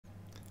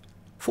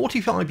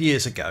45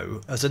 years ago,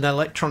 as an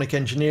electronic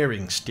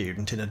engineering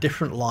student in a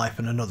different life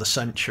and another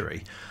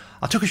century,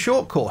 I took a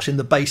short course in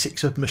the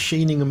basics of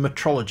machining and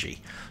metrology,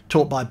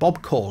 taught by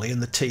Bob Corley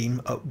and the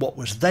team at what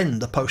was then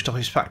the Post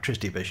Office Factories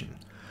Division.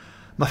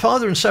 My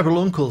father and several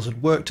uncles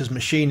had worked as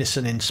machinists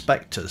and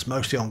inspectors,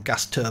 mostly on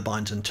gas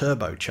turbines and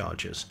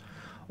turbochargers.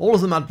 All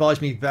of them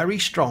advised me very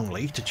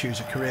strongly to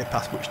choose a career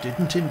path which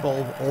didn't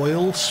involve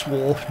oil,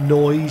 swarf,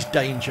 noise,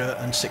 danger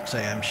and 6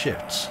 AM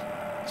shifts.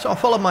 So I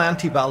followed my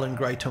Auntie Val and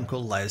great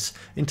uncle Les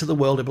into the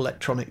world of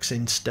electronics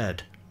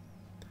instead.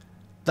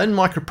 Then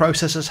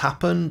microprocessors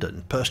happened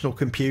and personal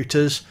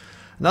computers,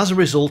 and as a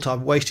result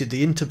I've wasted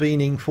the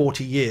intervening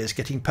 40 years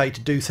getting paid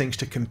to do things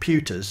to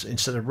computers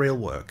instead of real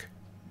work.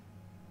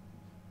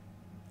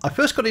 I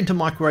first got into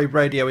microwave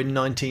radio in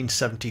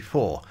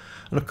 1974,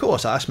 and of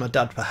course I asked my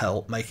dad for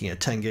help making a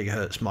 10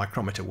 GHz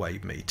micrometer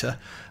wave meter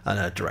and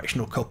a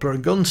directional coupler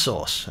and gun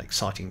source.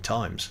 Exciting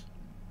times.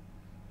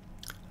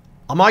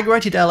 I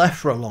migrated LF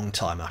for a long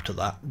time after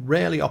that,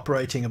 rarely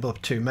operating above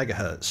 2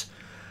 MHz.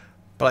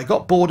 But I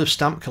got bored of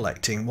stamp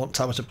collecting once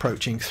I was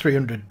approaching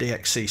 300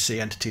 DXCC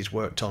entities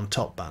worked on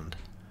top band.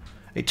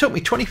 It took me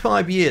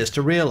 25 years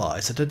to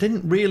realise that I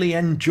didn't really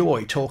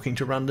enjoy talking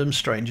to random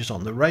strangers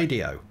on the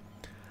radio.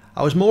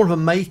 I was more of a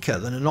maker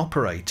than an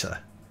operator.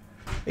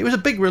 It was a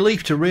big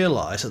relief to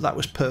realise that that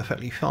was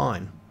perfectly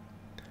fine.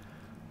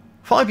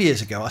 5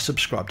 years ago I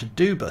subscribed to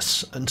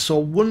Dubus and saw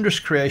wondrous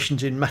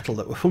creations in metal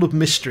that were full of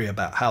mystery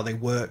about how they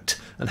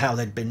worked and how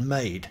they'd been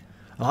made,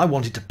 and I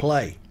wanted to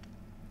play.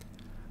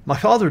 My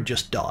father had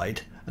just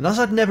died, and as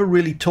I'd never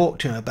really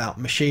talked to him about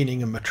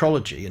machining and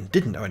metrology and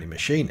didn't know any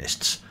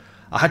machinists,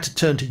 I had to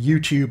turn to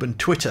YouTube and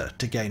Twitter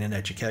to gain an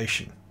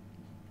education.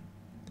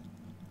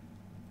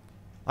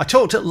 I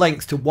talked at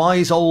length to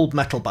wise old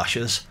metal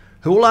bashers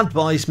who all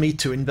advised me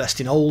to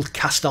invest in old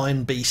cast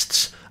iron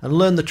beasts and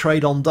learn the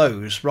trade on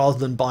those rather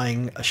than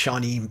buying a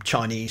shiny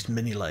Chinese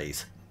mini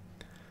lathe.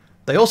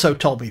 They also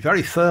told me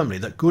very firmly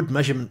that good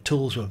measurement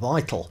tools were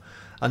vital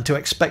and to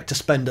expect to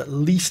spend at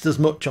least as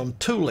much on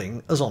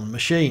tooling as on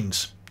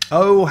machines.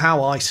 Oh,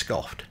 how I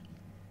scoffed.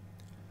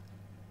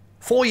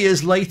 4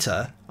 years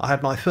later I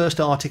had my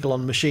first article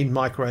on machined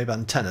microwave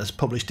antennas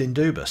published in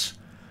Dubus.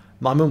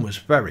 My mum was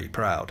very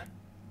proud.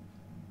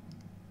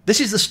 This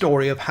is the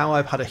story of how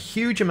I've had a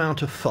huge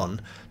amount of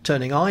fun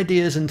turning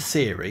ideas and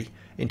theory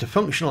into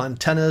functional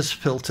antennas,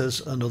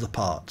 filters and other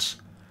parts.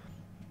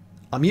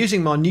 I'm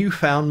using my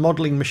newfound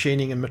modelling,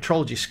 machining and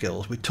metrology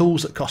skills with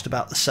tools that cost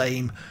about the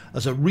same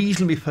as a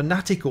reasonably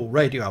fanatical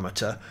radio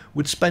amateur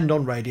would spend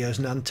on radios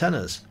and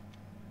antennas.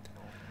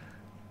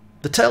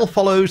 The tale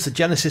follows the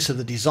genesis of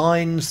the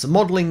designs, the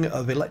modelling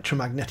of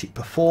electromagnetic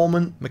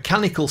performance,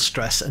 mechanical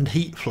stress and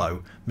heat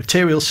flow,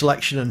 material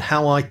selection and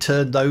how I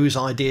turned those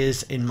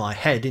ideas in my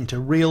head into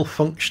real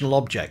functional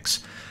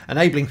objects,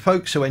 enabling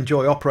folks who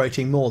enjoy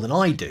operating more than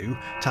I do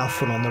to have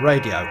fun on the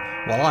radio,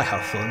 while I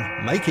have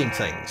fun making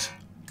things.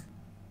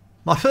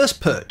 My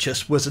first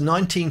purchase was a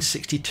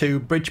 1962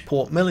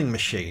 Bridgeport milling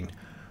machine,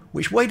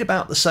 which weighed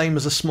about the same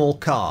as a small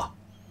car.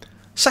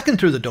 Second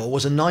through the door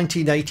was a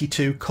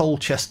 1982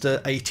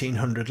 Colchester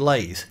 1800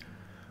 lathe.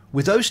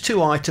 With those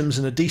two items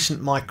and a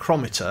decent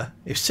micrometer,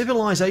 if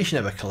civilization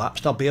ever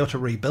collapsed I'd be able to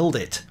rebuild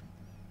it.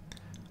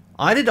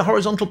 I added a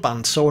horizontal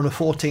bandsaw and a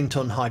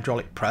 14-ton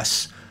hydraulic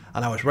press,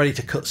 and I was ready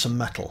to cut some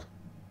metal.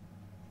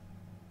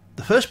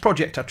 The first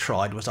project I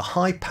tried was a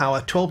high-power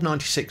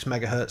 1296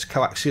 MHz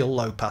coaxial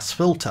low-pass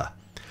filter.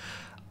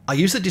 I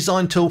used the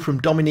design tool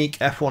from Dominique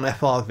F1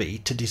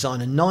 FRV to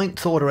design a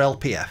 9th order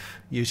LPF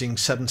using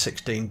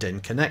 7/16 DIN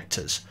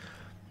connectors.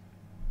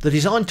 The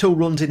design tool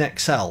runs in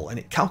Excel and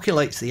it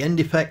calculates the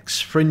end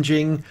effects,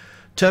 fringing,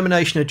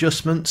 termination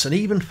adjustments and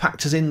even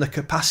factors in the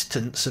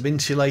capacitance of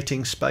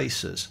insulating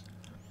spacers.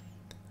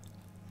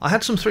 I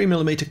had some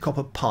 3mm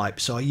copper pipe,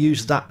 so I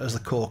used that as the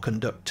core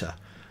conductor.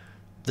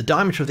 The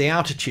diameter of the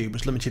outer tube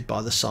was limited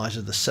by the size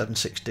of the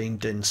 7/16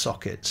 DIN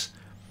sockets.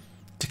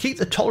 To keep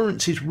the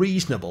tolerances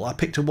reasonable I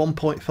picked a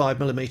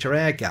 1.5mm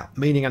air gap,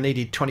 meaning I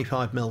needed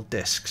 25mm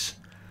discs.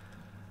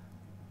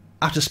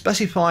 After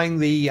specifying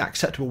the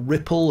acceptable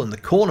ripple and the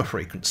corner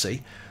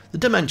frequency, the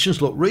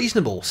dimensions looked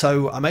reasonable,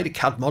 so I made a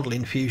CAD model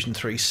in Fusion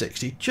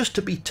 360 just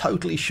to be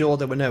totally sure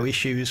there were no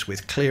issues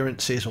with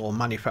clearances or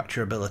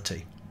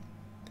manufacturability.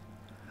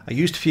 I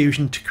used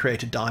Fusion to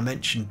create a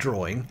dimension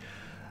drawing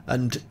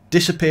and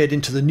disappeared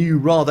into the new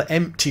rather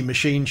empty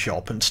machine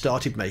shop and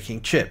started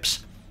making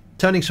chips,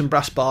 turning some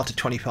brass bar to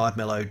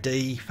 25mm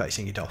OD,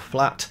 facing it off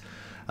flat,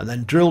 and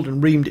then drilled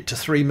and reamed it to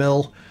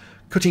 3mm,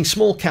 cutting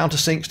small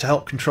countersinks to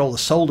help control the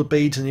solder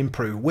beads and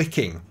improve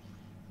wicking.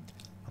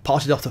 I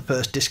parted off the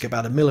first disc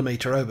about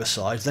 1mm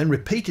oversized, then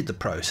repeated the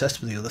process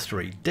for the other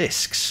 3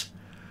 discs.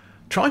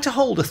 Trying to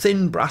hold a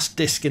thin brass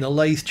disc in a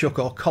lathe chuck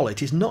or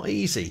collet is not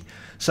easy,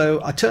 so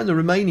I turned the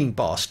remaining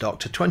bar stock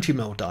to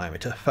 20mm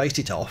diameter, faced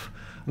it off,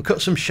 and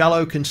cut some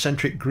shallow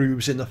concentric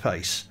grooves in the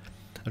face.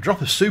 A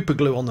drop of super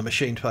glue on the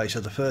machined face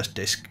of the first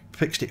disc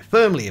fixed it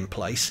firmly in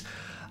place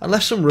and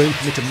left some room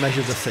for me to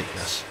measure the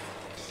thickness.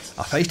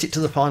 I faced it to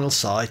the final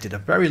size, did a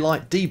very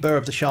light deburr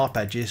of the sharp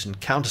edges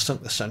and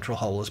countersunk the central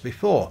hole as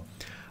before.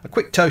 A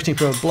quick toasting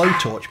from a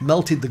blowtorch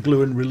melted the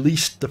glue and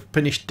released the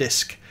finished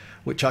disc,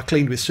 which I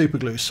cleaned with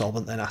superglue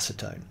solvent then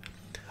acetone.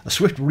 A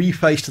swift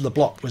reface to the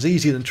block was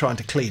easier than trying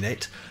to clean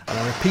it, and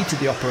I repeated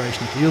the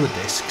operation for the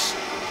other discs,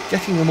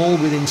 getting them all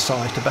within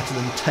size to better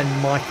than 10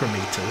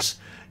 micrometers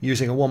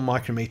using a 1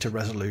 micrometer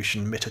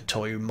resolution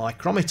Mitutoyo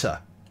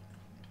micrometer.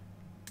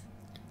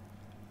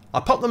 I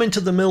popped them into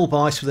the mill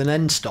vise with an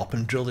end stop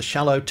and drilled a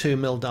shallow 2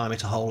 mm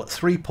diameter hole at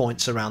 3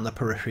 points around the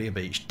periphery of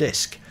each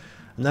disc,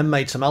 and then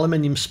made some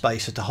aluminium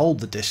spacer to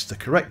hold the discs the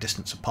correct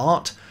distance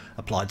apart,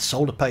 applied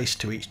solder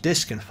paste to each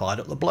disc and fired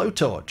up the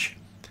blowtorch.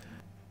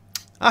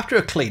 After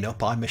a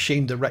clean-up, I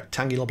machined the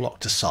rectangular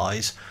block to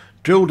size,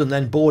 drilled and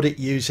then bored it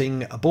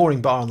using a boring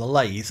bar on the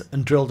lathe,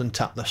 and drilled and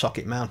tapped the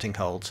socket mounting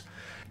holes.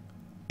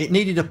 It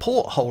needed a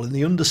porthole in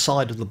the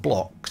underside of the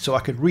block so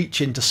I could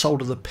reach in to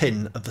solder the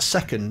pin of the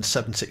second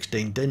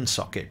 7/16 DIN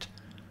socket.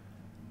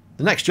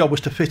 The next job was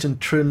to fit and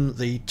trim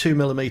the 2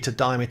 mm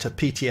diameter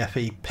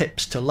PTFE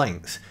pips to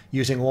length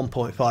using a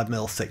 1.5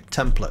 mm thick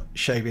template,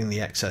 shaving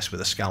the excess with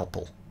a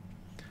scalpel.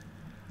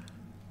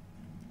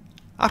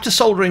 After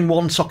soldering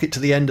one socket to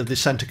the end of the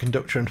centre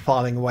conductor and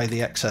filing away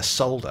the excess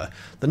solder,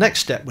 the next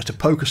step was to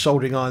poke a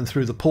soldering iron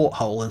through the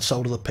porthole and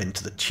solder the pin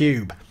to the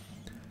tube.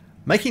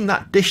 Making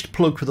that dished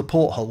plug for the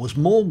porthole was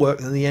more work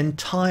than the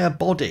entire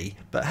body,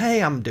 but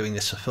hey, I'm doing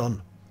this for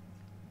fun.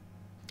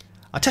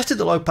 I tested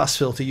the low pass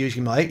filter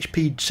using my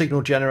HP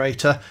signal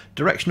generator,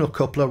 directional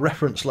coupler,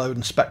 reference load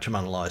and spectrum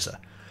analyzer.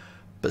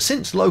 But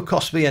since low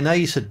cost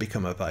VNAs had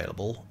become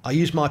available, I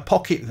used my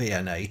pocket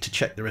VNA to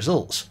check the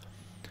results.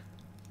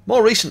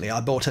 More recently I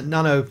bought a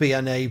Nano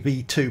VNA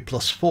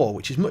V2+4,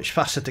 which is much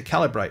faster to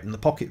calibrate than the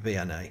pocket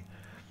VNA.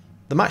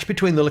 The match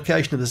between the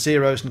location of the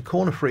zeros and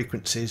corner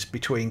frequencies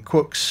between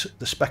Quux,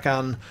 the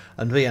Specan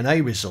and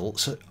VNA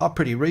results are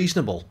pretty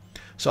reasonable,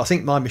 so I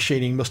think my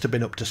machining must have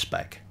been up to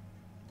spec.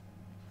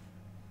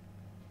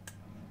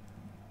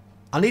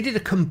 I needed a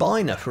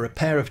combiner for a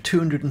pair of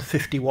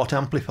 250 watt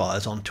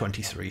amplifiers on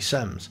 23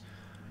 SEMs.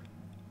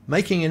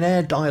 Making an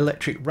air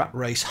dielectric rat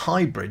race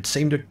hybrid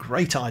seemed a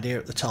great idea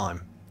at the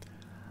time.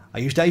 I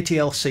used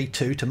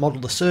ATLC2 to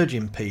model the surge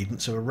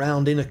impedance of a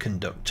round inner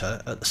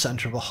conductor at the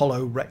centre of a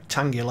hollow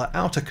rectangular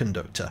outer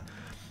conductor.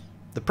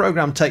 The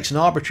program takes an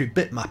arbitrary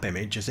bitmap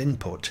image as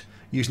input,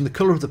 using the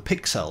colour of the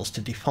pixels to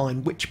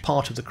define which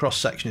part of the cross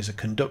section is a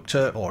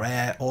conductor or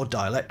air or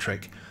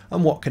dielectric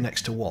and what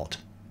connects to what.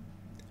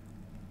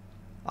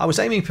 I was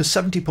aiming for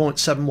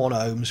 70.71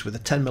 ohms with a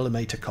 10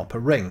 mm copper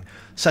ring,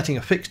 setting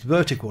a fixed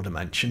vertical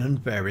dimension and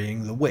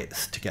varying the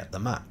width to get the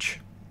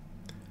match.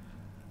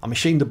 I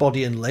machined the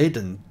body and lid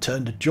and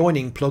turned a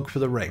joining plug for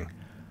the ring.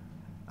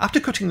 After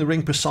cutting the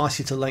ring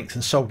precisely to length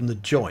and soldering the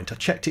joint, I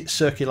checked its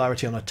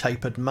circularity on a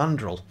tapered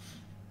mandrel.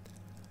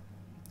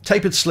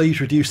 Tapered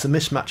sleeves reduced the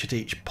mismatch at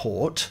each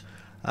port,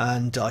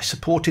 and I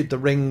supported the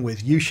ring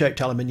with U-shaped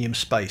aluminium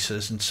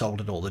spacers and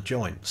soldered all the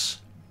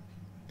joints.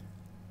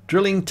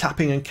 Drilling,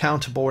 tapping and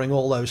counterboring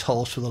all those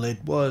holes for the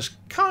lid was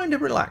kind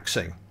of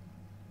relaxing.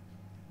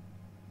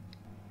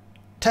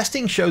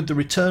 Testing showed the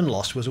return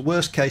loss was a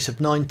worst case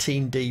of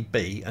 19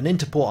 dB and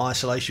interport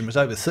isolation was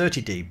over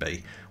 30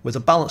 dB, with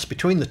a balance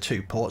between the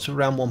two ports of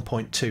around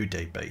 1.2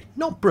 dB.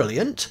 Not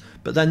brilliant,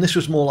 but then this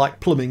was more like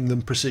plumbing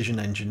than precision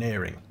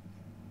engineering.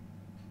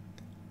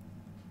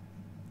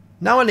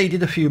 Now I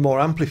needed a few more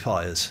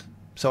amplifiers,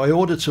 so I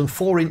ordered some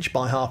 4"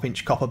 by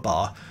 1/2" copper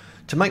bar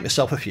to make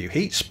myself a few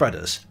heat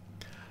spreaders.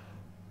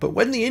 But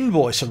when the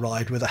invoice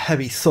arrived with a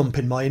heavy thump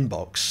in my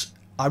inbox,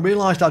 I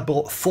realised I'd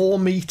bought 4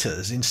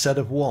 meters instead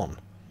of 1.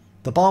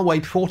 The bar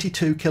weighed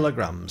 42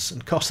 kilograms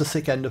and cost the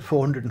thick end of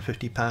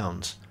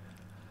 £450.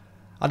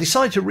 I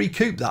decided to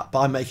recoup that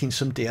by making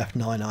some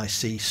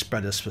DF9IC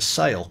spreaders for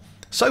sale.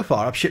 So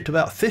far I've shipped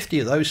about 50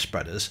 of those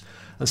spreaders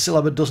and still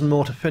have a dozen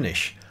more to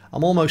finish.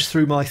 I'm almost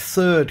through my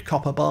 3rd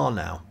copper bar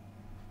now.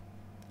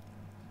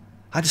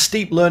 I had a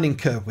steep learning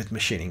curve with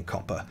machining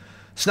copper.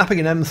 Snapping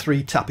an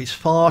M3 tap is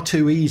far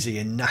too easy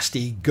in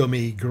nasty,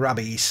 gummy,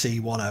 grabby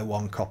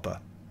C101 copper.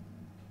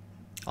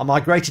 I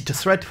migrated to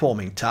thread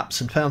forming taps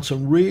and found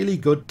some really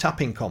good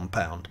tapping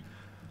compound.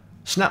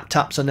 Snap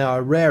taps are now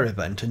a rare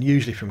event and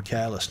usually from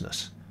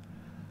carelessness.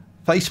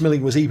 Face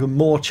milling was even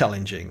more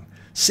challenging.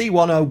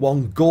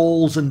 C101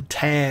 galls and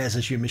tears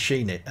as you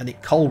machine it, and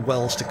it cold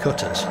wells to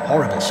cutters.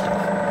 Horrible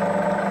stuff.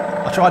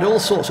 I tried all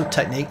sorts of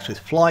techniques with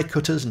fly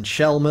cutters and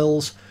shell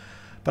mills,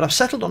 but I've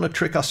settled on a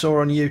trick I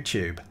saw on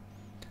YouTube.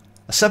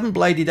 A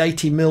 7-bladed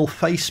 80mm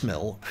face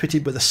mill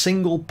fitted with a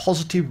single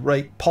positive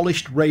rate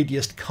polished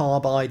radius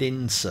carbide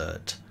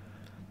insert.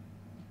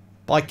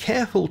 By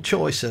careful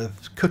choice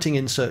of cutting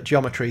insert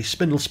geometry,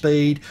 spindle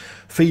speed,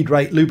 feed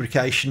rate,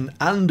 lubrication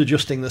and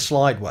adjusting the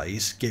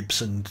slideways, gibs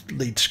and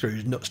lead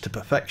screws nuts to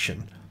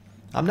perfection,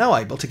 I'm now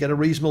able to get a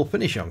reasonable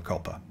finish on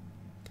copper.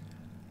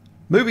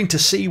 Moving to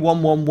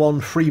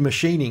C111 free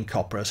machining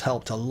copper has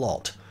helped a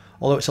lot,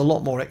 although it's a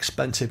lot more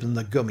expensive than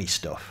the gummy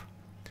stuff.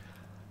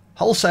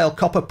 Wholesale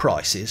copper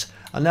prices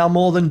are now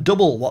more than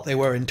double what they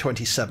were in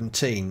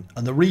 2017,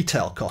 and the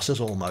retail cost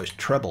has almost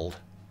trebled.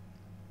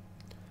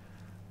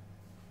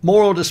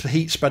 More orders for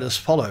heat spreaders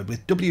followed,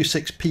 with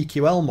W6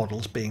 PQL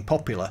models being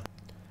popular,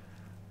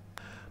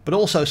 but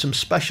also some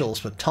specials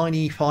for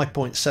tiny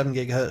 5.7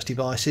 GHz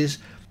devices,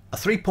 a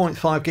 3.5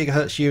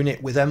 GHz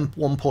unit with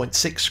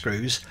M1.6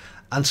 screws,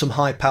 and some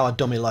high power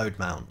dummy load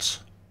mounts.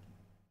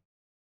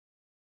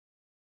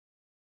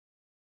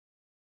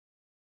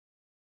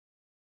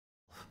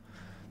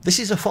 This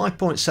is a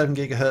 5.7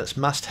 GHz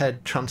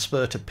masthead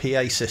transfer to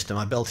PA system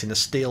I built in a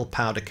steel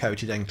powder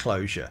coated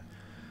enclosure.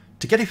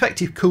 To get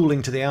effective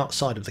cooling to the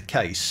outside of the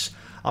case,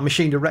 I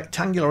machined a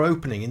rectangular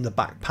opening in the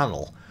back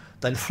panel,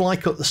 then fly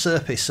cut the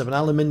surface of an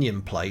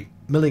aluminium plate,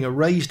 milling a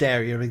raised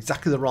area of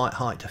exactly the right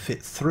height to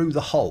fit through the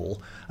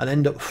hole and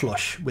end up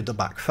flush with the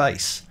back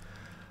face.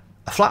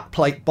 A flat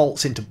plate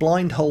bolts into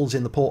blind holes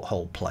in the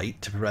porthole plate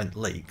to prevent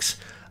leaks,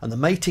 and the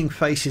mating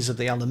faces of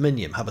the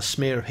aluminium have a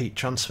smear of heat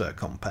transfer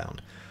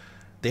compound.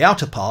 The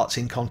outer parts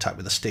in contact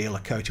with the steel are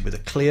coated with a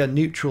clear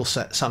neutral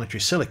set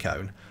sanitary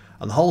silicone,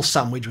 and the whole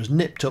sandwich was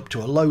nipped up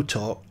to a low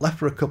torque, left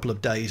for a couple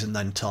of days and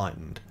then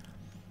tightened.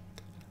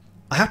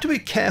 I have to be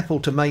careful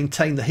to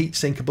maintain the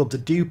heatsink above the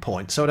dew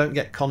point so I don't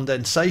get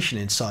condensation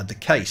inside the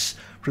case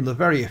from the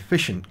very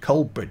efficient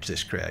cold bridge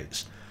this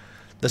creates.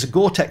 There's a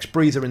Gore-Tex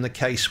breather in the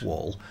case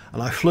wall,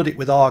 and I flood it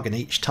with argon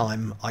each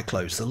time I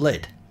close the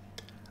lid.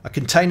 A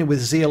container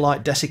with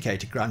zeolite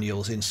desiccated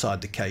granules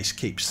inside the case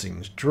keeps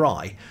things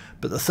dry,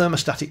 but the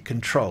thermostatic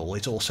control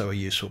is also a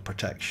useful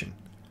protection.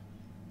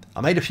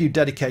 I made a few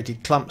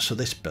dedicated clamps for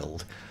this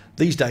build.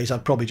 These days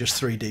I'd probably just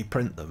 3D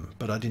print them,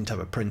 but I didn't have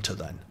a printer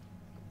then.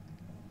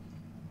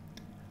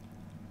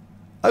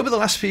 Over the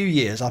last few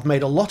years I've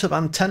made a lot of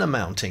antenna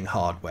mounting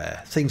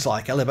hardware, things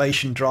like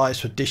elevation drives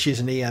for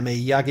dishes and EME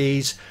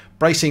Yagis,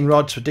 bracing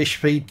rods for dish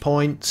feed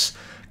points,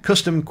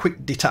 custom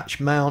quick detach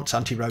mounts,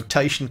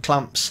 anti-rotation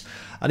clamps,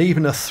 and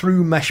even a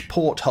through mesh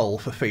porthole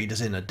for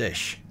feeders in a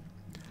dish.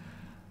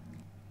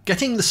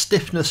 Getting the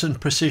stiffness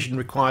and precision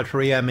required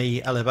for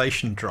EME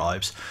elevation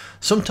drives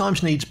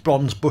sometimes needs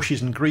bronze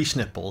bushes and grease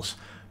nipples,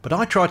 but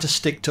I try to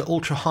stick to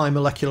ultra high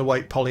molecular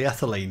weight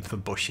polyethylene for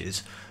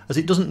bushes, as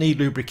it doesn't need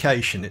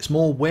lubrication, it's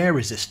more wear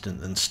resistant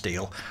than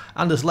steel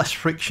and has less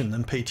friction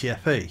than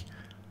PTFE.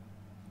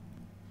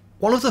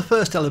 One of the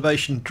first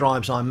elevation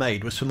drives I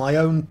made was for my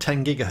own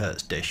 10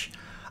 GHz dish.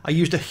 I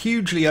used a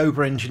hugely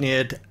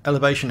over-engineered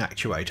elevation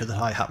actuator that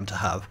I happen to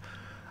have,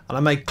 and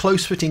I made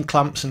close-fitting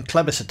clamps and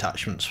clevis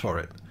attachments for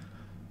it.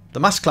 The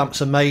mast clamps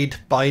are made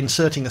by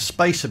inserting a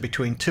spacer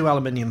between two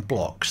aluminium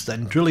blocks,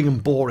 then drilling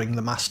and boring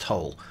the mast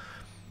hole.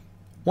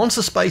 Once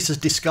the spacer is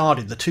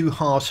discarded, the two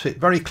halves fit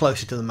very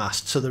closely to the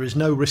mast, so there is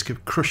no risk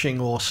of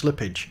crushing or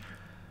slippage.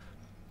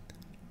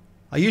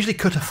 I usually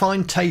cut a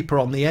fine taper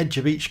on the edge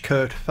of each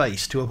curved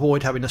face to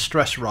avoid having a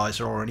stress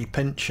riser or any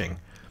pinching.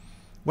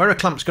 Where a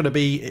clamp's going to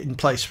be in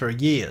place for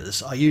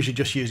years, I usually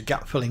just use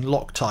gap-filling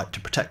Loctite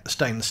to protect the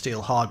stainless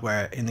steel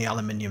hardware in the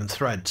aluminium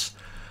threads.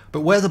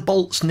 But where the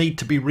bolts need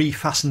to be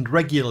refastened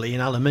regularly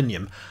in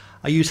aluminium,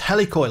 I use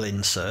helicoil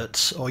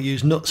inserts or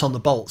use nuts on the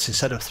bolts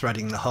instead of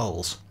threading the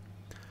holes.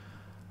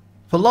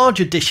 For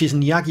larger dishes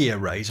and Yagi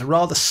arrays, a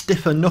rather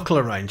stiffer knuckle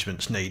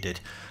arrangement's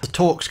needed. The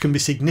torques can be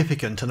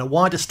significant and a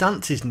wider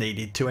stance is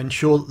needed to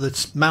ensure that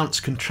the mounts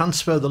can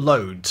transfer the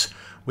loads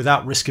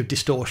without risk of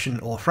distortion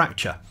or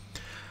fracture.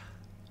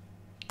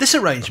 This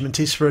arrangement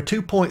is for a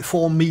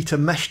 2.4 metre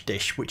mesh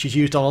dish which is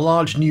used on a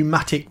large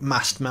pneumatic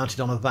mast mounted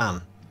on a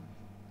van.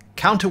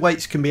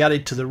 Counterweights can be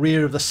added to the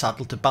rear of the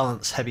saddle to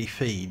balance heavy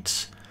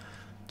feeds.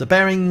 The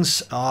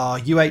bearings are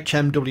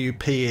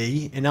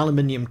UHMWPE in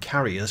aluminium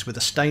carriers with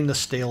a stainless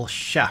steel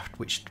shaft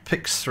which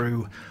fixes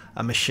through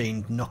a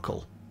machined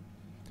knuckle.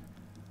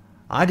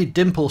 I added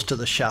dimples to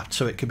the shaft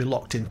so it could be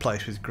locked in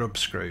place with grub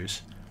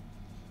screws.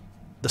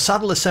 The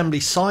saddle assembly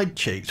side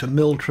cheeks were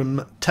milled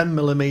from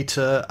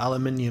 10mm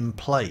aluminium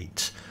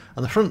plate,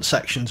 and the front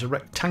sections are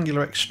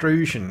rectangular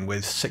extrusion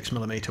with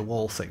 6mm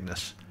wall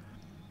thickness.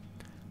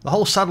 The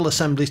whole saddle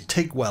assembly is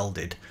TIG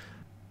welded.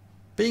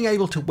 Being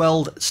able to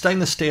weld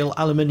stainless steel,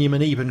 aluminium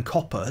and even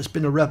copper has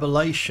been a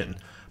revelation,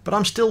 but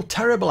I'm still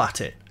terrible at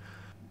it.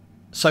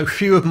 So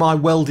few of my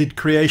welded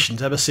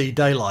creations ever see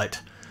daylight.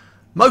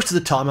 Most of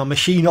the time I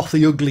machine off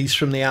the uglies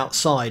from the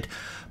outside,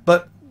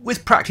 but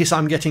with practice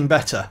I'm getting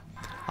better.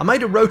 I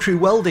made a rotary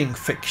welding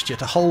fixture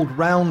to hold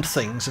round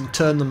things and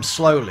turn them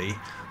slowly,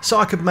 so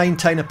I could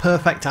maintain a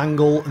perfect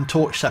angle and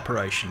torch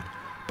separation,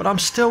 but I'm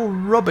still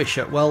rubbish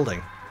at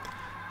welding.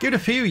 Give it a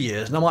few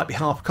years and I might be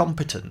half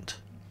competent.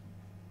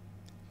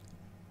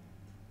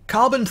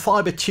 Carbon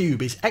fibre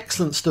tube is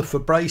excellent stuff for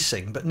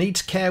bracing, but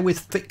needs care with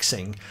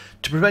fixing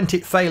to prevent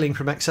it failing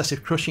from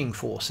excessive crushing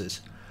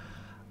forces.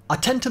 I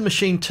tend to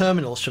machine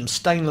terminals from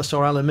stainless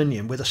or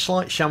aluminium with a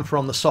slight chamfer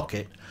on the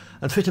socket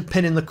and fit a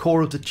pin in the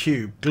core of the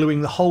tube,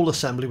 gluing the whole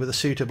assembly with a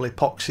suitable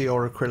epoxy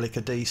or acrylic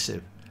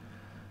adhesive.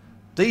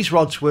 These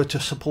rods were to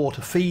support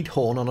a feed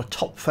horn on a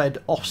top-fed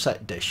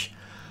offset dish.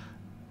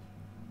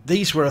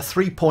 These were a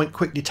 3-point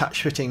quick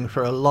detach fitting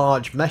for a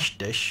large mesh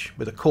dish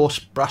with a coarse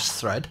brass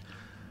thread,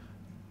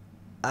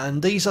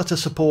 and these are to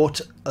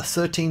support a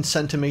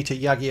 13cm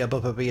Yagi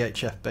above a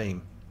VHF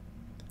beam.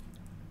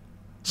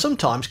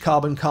 Sometimes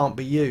carbon can't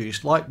be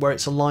used, like where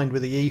it's aligned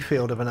with the E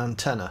field of an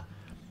antenna.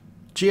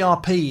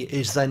 GRP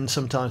is then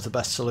sometimes the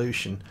best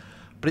solution,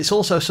 but it's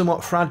also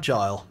somewhat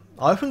fragile.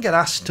 I often get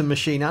asked to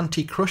machine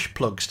anti-crush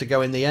plugs to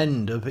go in the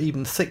end of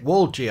even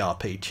thick-walled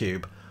GRP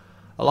tube,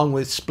 along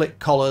with split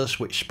collars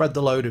which spread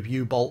the load of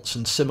U-bolts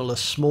and similar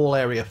small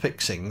area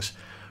fixings,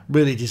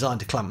 really designed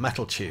to clamp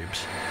metal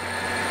tubes.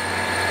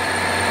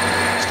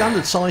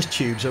 Standard size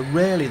tubes are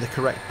rarely the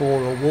correct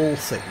bore or wall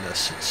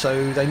thickness,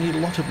 so they need a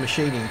lot of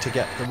machining to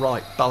get the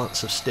right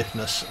balance of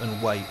stiffness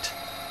and weight.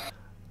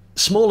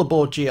 Smaller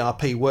bore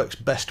GRP works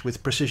best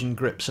with precision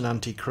grips and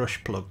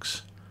anti-crush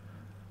plugs.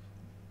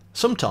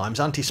 Sometimes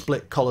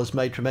anti-split collars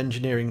made from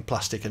engineering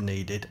plastic are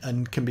needed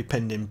and can be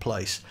pinned in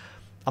place.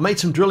 I made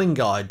some drilling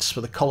guides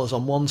for the collars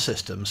on one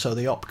system so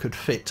the op could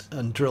fit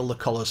and drill the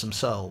collars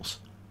themselves.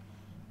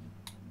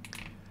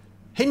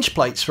 Hinge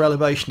plates for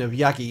elevation of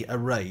Yagi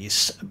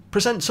arrays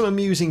present some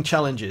amusing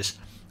challenges.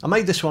 I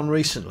made this one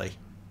recently.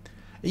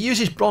 It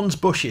uses bronze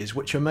bushes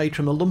which are made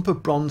from a lump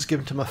of bronze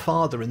given to my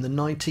father in the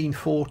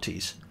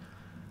 1940s.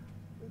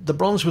 The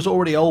bronze was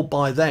already old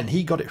by then.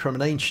 He got it from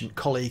an ancient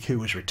colleague who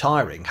was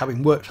retiring,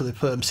 having worked for the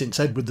firm since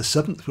Edward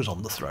VII was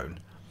on the throne.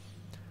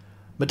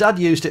 My dad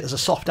used it as a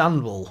soft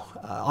anvil.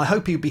 I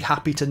hope he'd be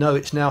happy to know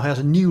it now has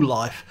a new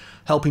life,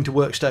 helping to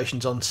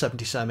workstations on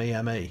 70SEM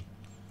EME.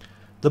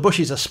 The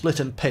bushes are split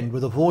and pinned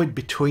with a void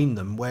between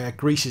them where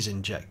grease is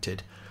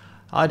injected.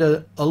 I had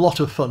a lot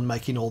of fun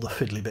making all the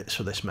fiddly bits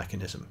for this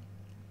mechanism.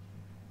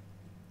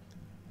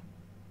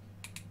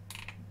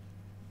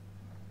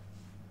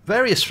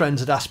 Various friends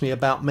had asked me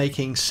about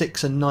making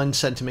 6 and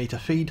 9cm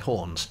feed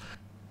horns,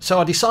 so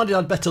I decided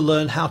I'd better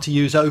learn how to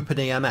use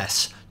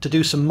OpenEMS to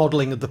do some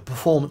modelling of the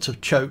performance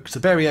of chokes, the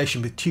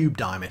variation with tube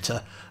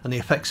diameter, and the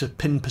effects of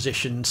pin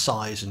position,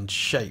 size and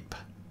shape.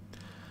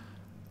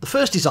 The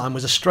first design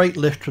was a straight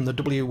lift from the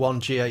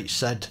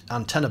W1GHZ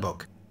antenna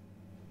book.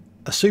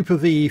 A Super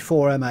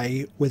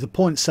VE4MA with a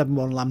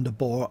 0.71 lambda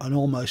bore and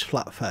almost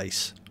flat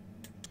face.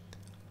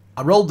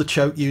 I rolled the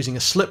choke using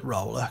a slip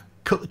roller,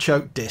 cut the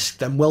choke disc,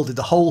 then welded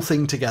the whole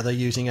thing together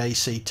using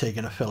AC TIG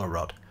and a filler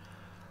rod.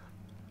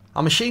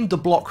 I machined the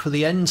block for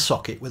the end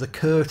socket with a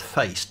curved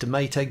face to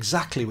mate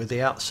exactly with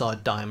the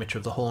outside diameter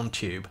of the horn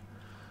tube.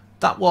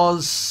 That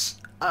was,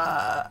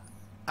 how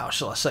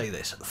shall I say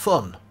this,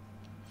 fun.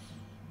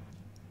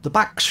 The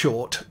back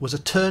short was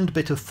a turned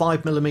bit of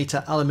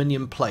 5mm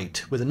aluminium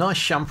plate with a nice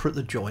chamfer at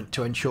the joint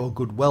to ensure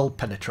good weld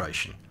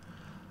penetration.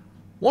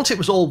 Once it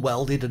was all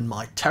welded and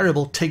my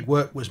terrible TIG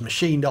work was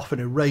machined off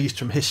and erased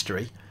from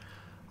history,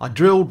 I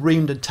drilled,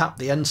 reamed and tapped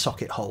the end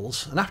socket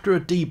holes, and after a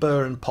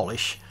deburr and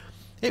polish,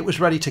 it was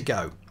ready to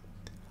go.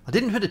 I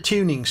didn't fit a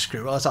tuning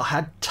screw as I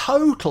had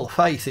total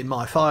faith in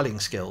my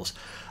filing skills.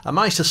 I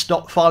managed to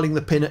stop filing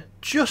the pin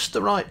at just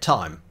the right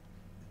time,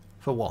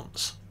 for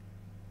once.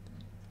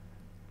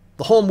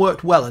 The horn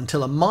worked well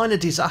until a minor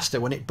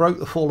disaster when it broke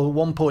the fall of a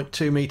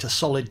 1.2 metre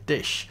solid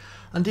dish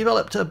and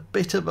developed a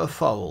bit of a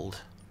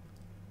fold.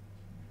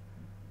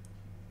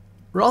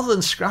 Rather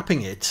than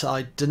scrapping it,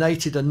 I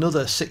donated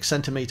another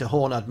 6cm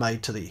horn I'd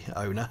made to the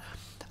owner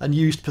and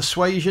used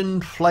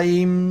persuasion,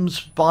 flames,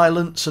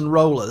 violence and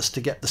rollers to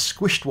get the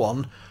squished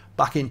one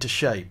back into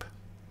shape.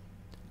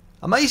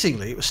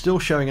 Amazingly, it was still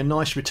showing a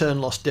nice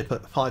return loss dip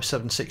at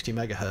 5760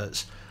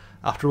 MHz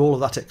after all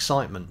of that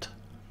excitement.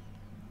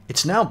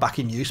 It's now back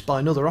in use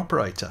by another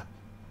operator.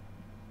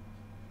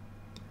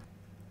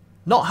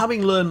 Not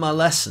having learned my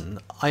lesson,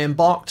 I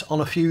embarked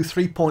on a few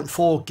 3.4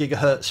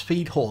 GHz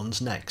feed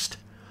horns next.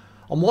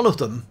 On one of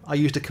them I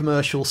used a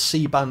commercial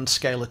C-band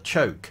scalar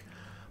choke,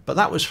 but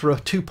that was for a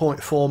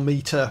 2.4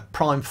 metre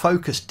prime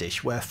focus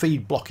dish where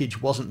feed blockage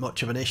wasn't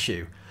much of an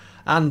issue,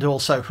 and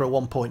also for a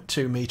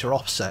 1.2 metre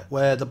offset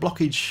where the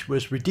blockage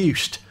was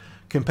reduced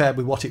compared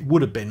with what it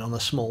would have been on a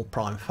small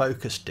prime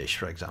focus dish,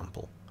 for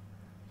example.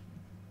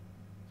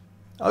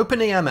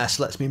 OpenEMS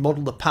lets me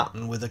model the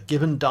pattern with a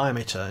given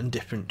diameter and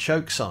different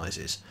choke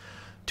sizes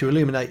to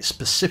illuminate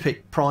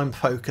specific prime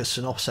focus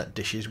and offset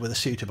dishes with a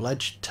suitable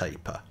edge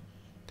taper.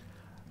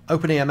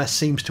 OpenEMS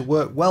seems to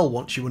work well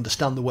once you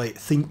understand the way it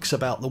thinks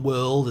about the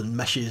world and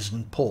meshes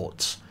and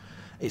ports.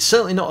 It's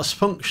certainly not as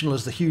functional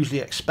as the hugely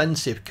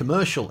expensive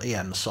commercial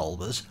EM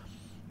solvers,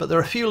 but there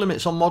are few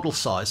limits on model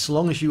size so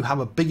long as you have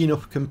a big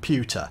enough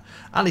computer,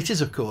 and it is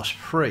of course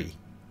free.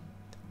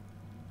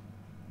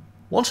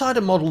 Once I had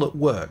a model that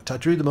worked, I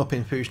drew them up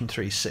in Fusion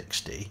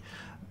 360,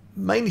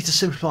 mainly to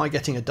simplify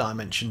getting a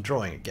dimension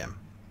drawing again.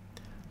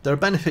 There are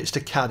benefits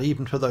to CAD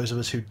even for those of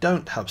us who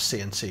don't have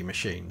CNC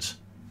machines.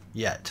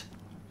 Yet.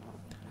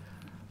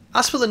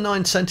 As for the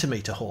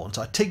 9cm horns,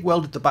 I TIG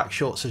welded the back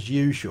shorts as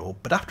usual,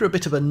 but after a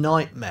bit of a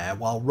nightmare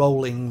while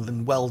rolling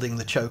and welding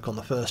the choke on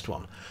the first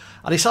one,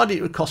 I decided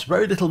it would cost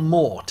very little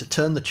more to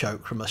turn the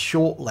choke from a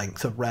short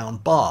length of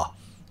round bar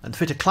and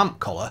fit a clamp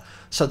collar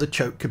so the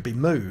choke could be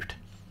moved.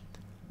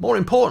 More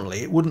importantly,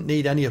 it wouldn't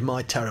need any of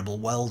my terrible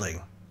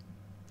welding.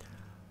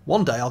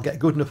 One day I'll get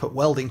good enough at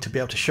welding to be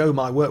able to show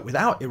my work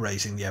without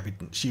erasing the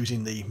evidence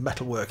using the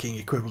metalworking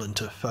equivalent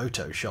of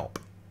Photoshop.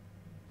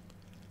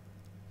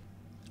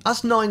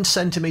 As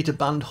 9cm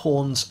band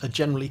horns are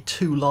generally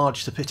too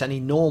large to fit any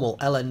normal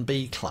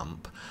LNB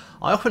clamp,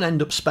 I often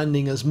end up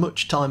spending as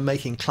much time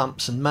making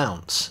clamps and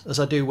mounts as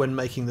I do when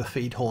making the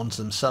feed horns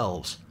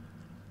themselves.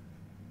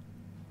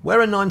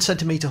 Where a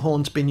 9cm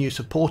horn's been used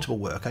for portable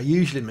work, I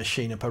usually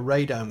machine up a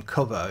radome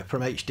cover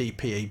from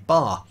HDPE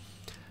bar.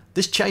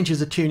 This changes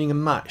the tuning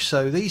and match,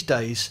 so these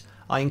days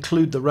I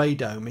include the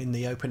radome in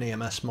the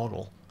OpenEMS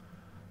model.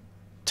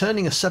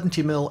 Turning a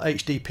 70mm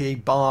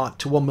HDPE bar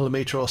to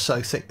 1mm or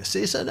so thickness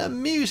is an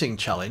amusing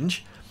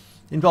challenge,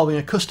 involving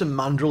a custom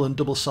mandrel and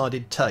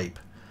double-sided tape.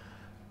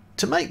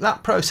 To make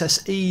that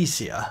process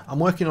easier, I'm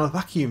working on a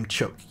vacuum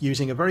chuck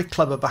using a very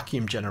clever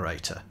vacuum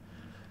generator.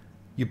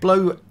 You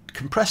blow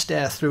compressed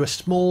air through a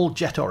small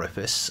jet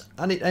orifice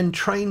and it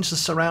entrains the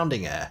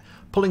surrounding air,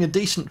 pulling a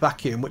decent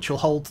vacuum which will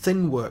hold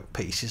thin work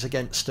pieces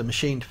against a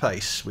machined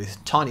face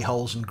with tiny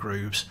holes and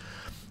grooves,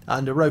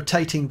 and a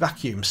rotating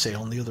vacuum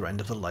seal on the other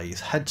end of the lathe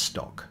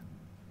headstock.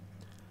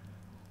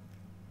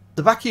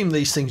 The vacuum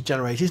these things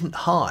generate isn't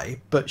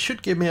high, but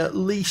should give me at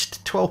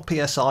least 12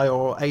 psi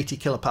or 80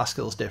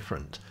 kilopascals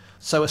different,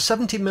 so a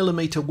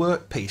 70mm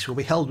workpiece will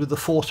be held with the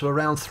force of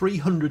around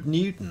 300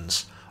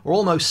 newtons, or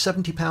almost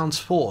 70 pounds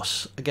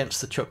force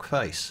against the chuck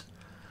face.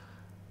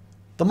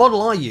 The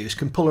model I use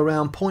can pull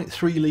around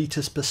 0.3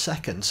 litres per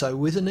second, so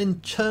with an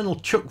internal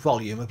chuck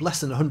volume of less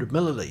than 100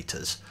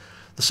 millilitres,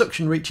 the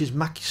suction reaches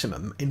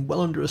maximum in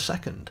well under a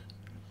second.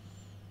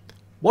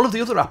 One of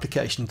the other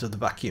applications of the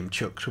vacuum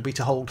chucks will be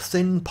to hold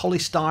thin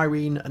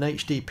polystyrene and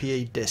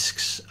HDPE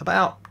discs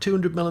about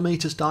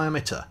 200mm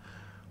diameter,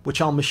 which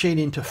I'll machine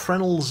into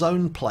Fresnel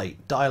zone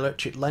plate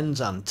dielectric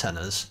lens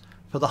antennas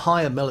for the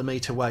higher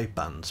millimetre wave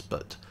bands,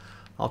 but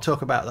I'll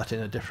talk about that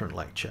in a different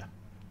lecture.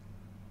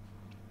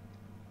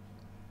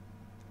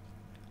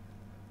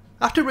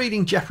 After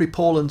reading Geoffrey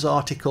Paulin's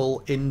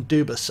article in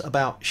Dubus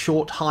about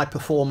short high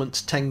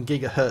performance 10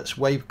 GHz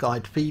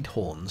waveguide feed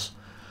horns,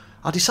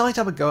 I decided to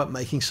have a go at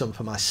making some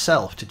for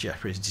myself to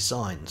Geoffrey's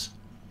designs.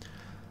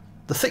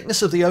 The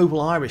thickness of the oval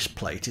iris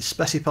plate is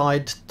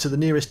specified to the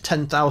nearest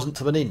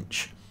 1/10,000th of an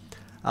inch,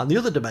 and the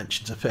other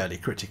dimensions are fairly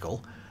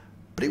critical,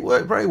 but it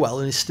worked very well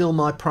and is still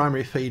my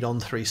primary feed on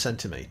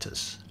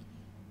 3cm.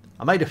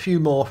 I made a few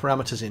more for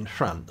amateurs in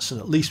France,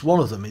 and at least one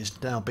of them is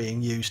now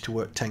being used to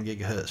work 10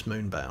 GHz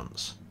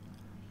moonbounds.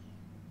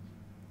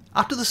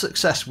 After the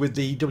success with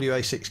the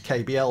WA6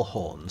 KBL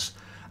horns,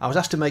 I was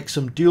asked to make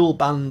some dual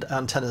band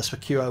antennas for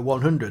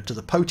QO100 to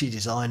the Poti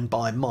design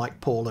by Mike,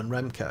 Paul and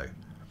Remco.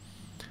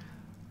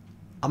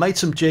 I made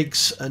some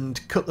jigs and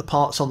cut the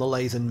parts on the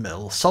lathe and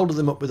mill, soldered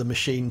them up with a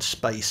machined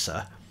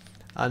spacer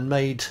and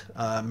made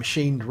a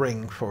machined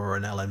ring for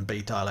an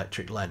LNB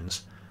dielectric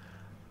lens.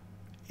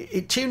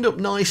 It tuned up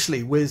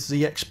nicely with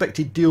the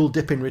expected dual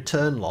dip in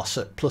return loss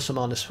at plus or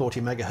minus 40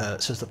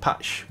 MHz as the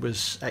patch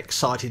was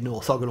excited in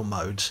orthogonal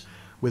modes,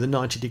 with a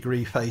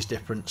 90-degree phase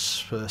difference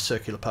for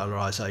circular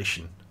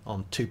polarisation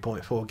on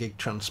 2.4 gig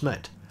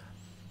transmit.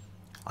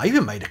 I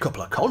even made a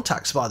couple of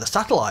contacts via the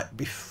satellite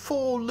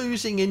before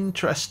losing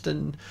interest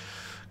and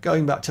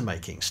going back to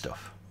making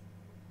stuff.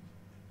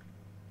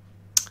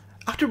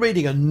 After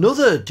reading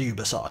another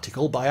Dubus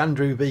article by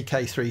Andrew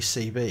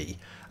VK3CV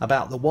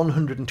about the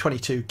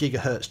 122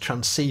 GHz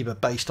transceiver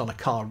based on a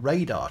car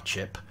radar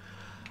chip,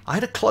 I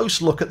had a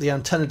close look at the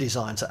antenna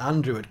designs that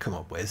Andrew had come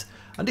up with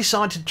and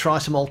decided to try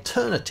some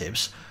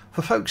alternatives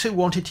for folks who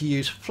wanted to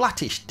use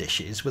flattish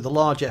dishes with a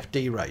large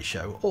FD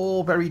ratio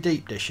or very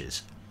deep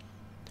dishes.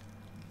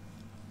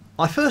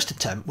 My first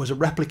attempt was a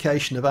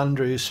replication of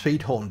Andrew's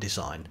feed horn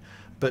design,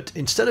 but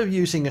instead of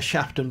using a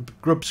shaft and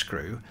grub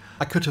screw,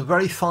 I cut a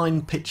very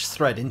fine pitch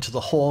thread into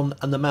the horn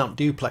and the mount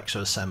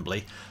duplexer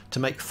assembly to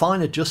make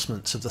fine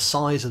adjustments of the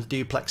size of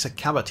the duplexer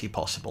cavity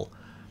possible.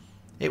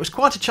 It was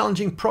quite a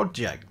challenging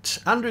project.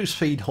 Andrew's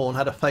feed horn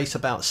had a face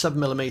about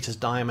 7mm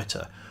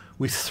diameter,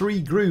 with 3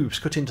 grooves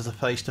cut into the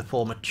face to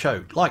form a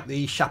choke, like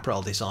the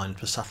Chaparral design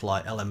for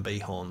satellite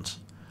LNB horns.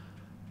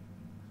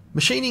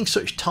 Machining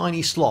such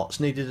tiny slots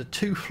needed a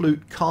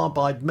 2-flute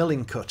carbide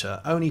milling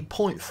cutter, only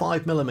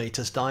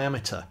 0.5mm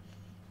diameter.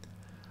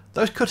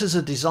 Those cutters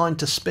are designed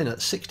to spin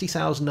at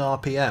 60,000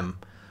 RPM.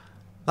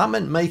 That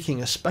meant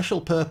making a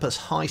special purpose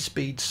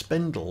high-speed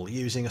spindle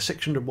using a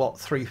 600 watt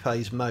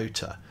 3-phase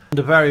motor and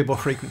a variable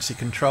frequency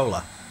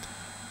controller.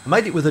 I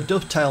made it with a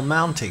dovetail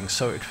mounting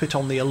so it would fit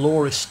on the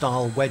Aloris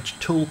style wedge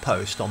tool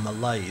post on the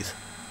lathe.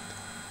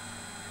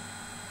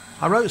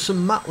 I wrote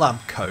some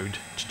MATLAB code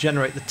to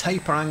generate the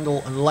taper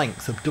angle and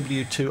length of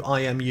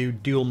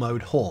W2IMU dual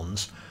mode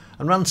horns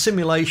and ran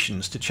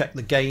simulations to check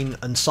the gain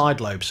and side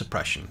lobe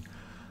suppression.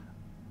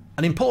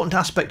 An important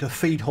aspect of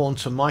feed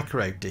horns for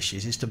microwave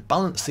dishes is to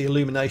balance the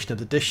illumination of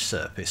the dish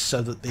surface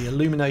so that the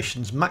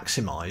illumination is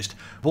maximised,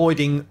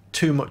 avoiding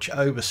too much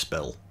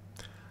overspill.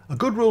 A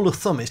good rule of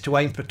thumb is to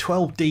aim for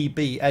 12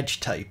 dB edge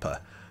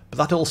taper, but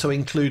that also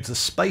includes the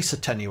space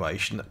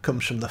attenuation that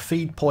comes from the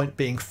feed point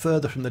being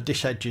further from the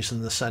dish edges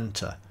than the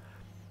centre.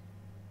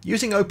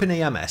 Using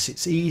OpenEMS,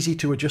 it's easy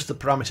to adjust the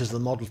parameters of the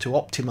model to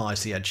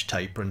optimise the edge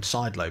taper and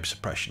side lobe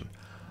suppression,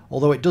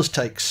 although it does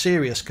take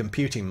serious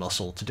computing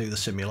muscle to do the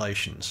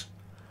simulations.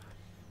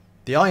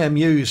 The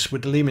IMUs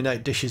would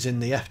illuminate dishes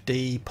in the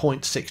FD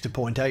 0.6 to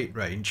 0.8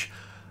 range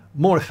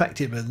more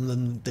effectively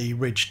than the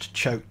ridged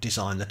choke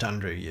design that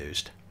Andrew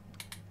used.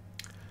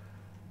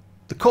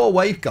 The core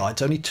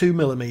waveguide's only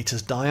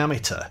 2mm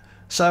diameter,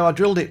 so I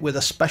drilled it with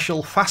a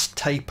special fast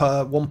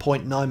taper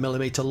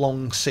 1.9mm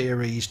long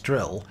series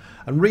drill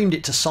and reamed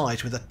it to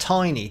size with a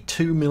tiny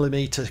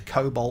 2mm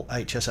cobalt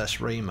HSS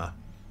reamer.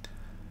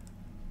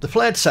 The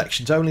flared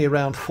section's only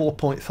around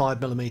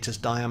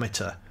 4.5mm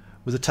diameter,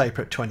 with a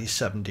taper at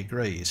 27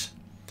 degrees.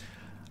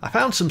 I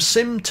found some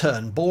sim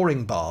turn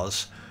boring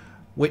bars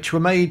which were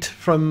made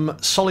from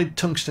solid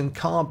tungsten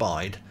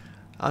carbide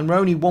and were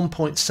only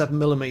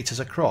 1.7mm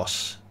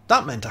across.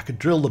 That meant I could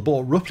drill the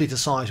bore roughly to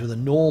size with a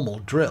normal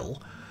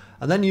drill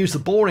and then use the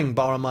boring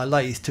bar on my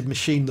lathe to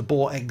machine the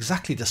bore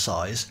exactly to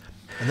size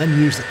and then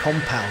use the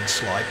compound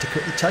slide to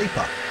cut the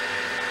taper.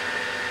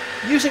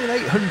 Using an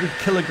 800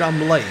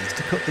 kg lathe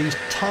to cut these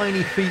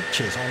tiny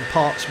features on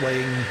parts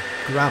weighing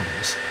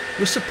grams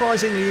was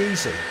surprisingly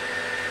easy,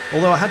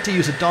 although I had to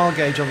use a dial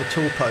gauge on the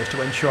tool post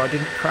to ensure I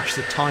didn't crash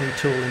the tiny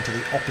tool into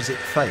the opposite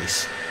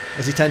face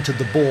as it entered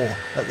the bore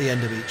at the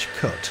end of each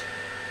cut.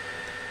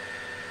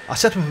 I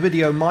set up a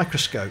video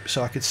microscope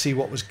so I could see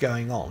what was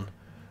going on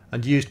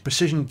and used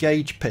precision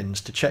gauge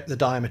pins to check the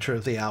diameter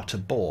of the outer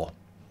bore.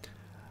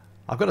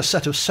 I've got a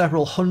set of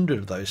several hundred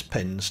of those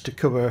pins to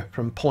cover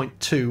from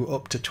 0.2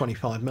 up to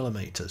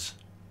 25mm.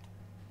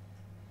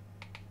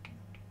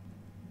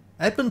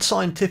 Edmund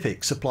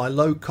Scientific supply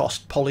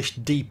low-cost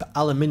polished deep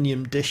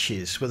aluminium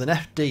dishes with an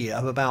FD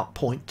of about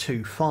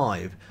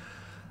 0.25.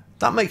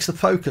 That makes the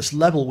focus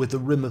level with the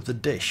rim of the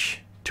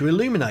dish. To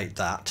illuminate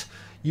that,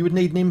 you would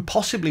need an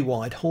impossibly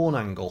wide horn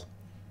angle.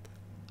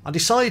 I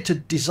decided to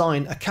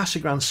design a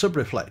Cassegrain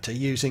subreflector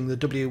using the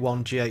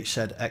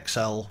W1GHZ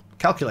XL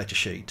calculator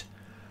sheet.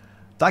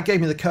 That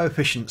gave me the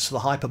coefficients for the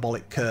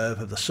hyperbolic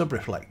curve of the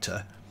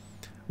subreflector,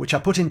 which I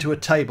put into a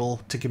table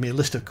to give me a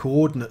list of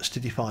coordinates to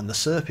define the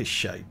surface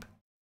shape.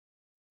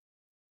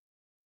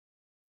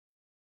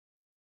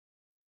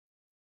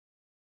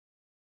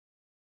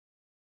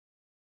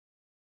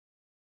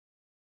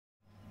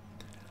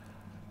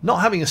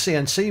 Not having a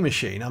CNC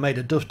machine, I made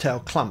a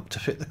dovetail clamp to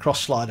fit the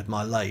cross slide of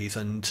my lathe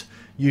and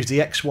used the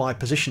XY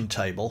position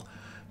table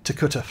to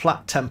cut a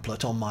flat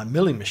template on my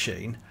milling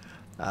machine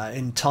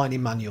in tiny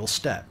manual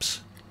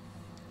steps.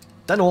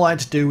 Then all I had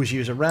to do was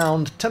use a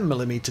round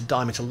 10mm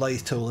diameter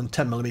lathe tool and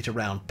 10mm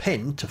round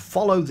pin to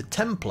follow the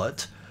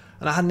template,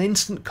 and I had an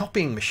instant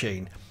copying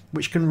machine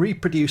which can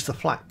reproduce the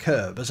flat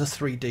curve as a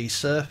 3D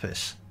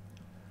surface.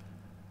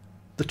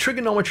 The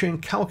trigonometry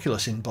and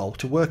calculus involved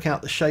to work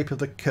out the shape of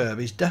the curve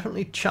is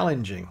definitely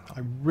challenging. I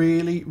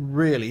really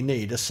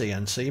need a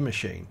CNC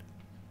machine.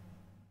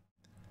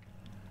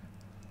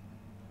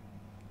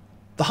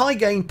 The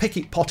high-gain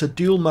Pickett-Potter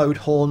dual-mode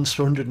horns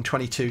for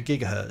 122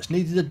 GHz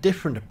needed a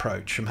different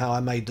approach from how I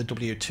made the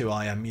W2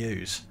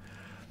 IMUs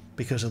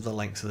because of the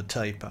length of the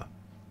taper.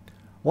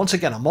 Once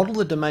again, I modelled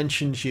the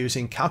dimensions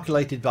using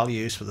calculated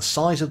values for the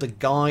size of the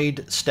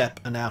guide, step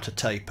and outer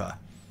taper.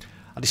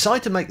 I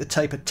decided to make the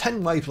taper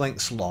 10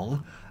 wavelengths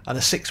long and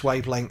a 6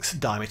 wavelength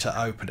diameter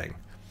opening.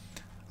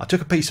 I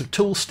took a piece of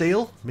tool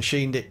steel,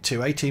 machined it to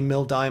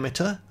 18mm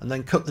diameter and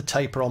then cut the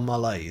taper on my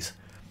lathe.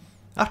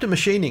 After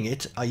machining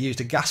it, I used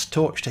a gas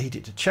torch to heat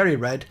it to cherry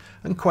red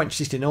and quenched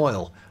it in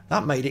oil.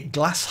 That made it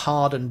glass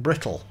hard and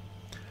brittle.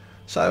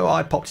 So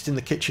I popped it in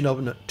the kitchen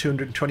oven at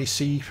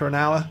 220°C for an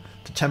hour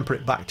to temper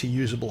it back to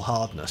usable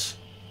hardness.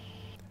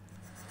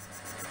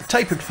 The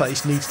tapered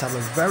face needs to have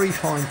a very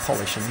fine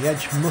polish and the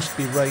edge must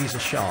be razor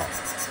sharp.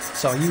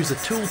 So I used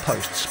the tool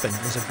post spindle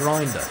as a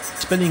grinder,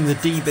 spinning the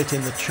D bit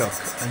in the chuck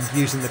and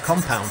using the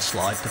compound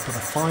slide to put a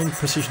fine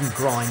precision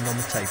grind on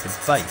the tapered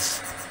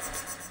face.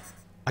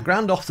 I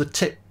ground off the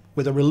tip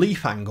with a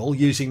relief angle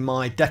using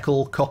my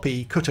Deckel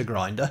copy cutter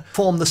grinder,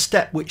 form the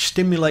step which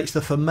stimulates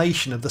the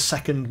formation of the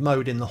second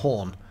mode in the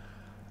horn.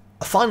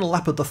 A final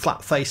lap of the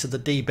flat face of the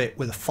D-bit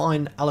with a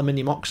fine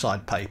aluminium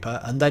oxide paper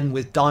and then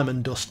with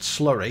diamond dust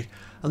slurry,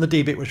 and the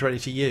D-bit was ready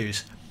to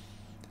use.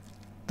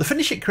 The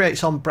finish it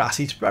creates on brass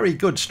is very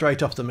good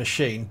straight off the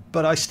machine,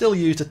 but I still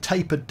used a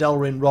tapered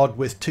Delrin rod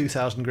with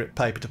 2000 grit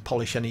paper to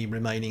polish any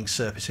remaining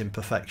surface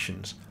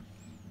imperfections.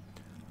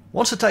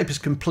 Once the taper is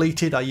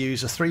completed, I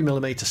use a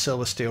 3mm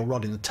silver steel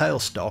rod in the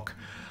tailstock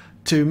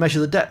to measure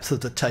the depth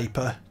of the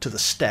taper to the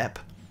step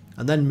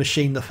and then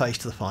machine the face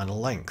to the final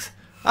length.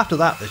 After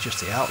that there's just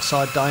the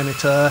outside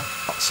diameter,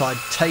 outside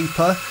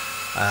taper,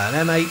 an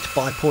M8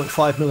 by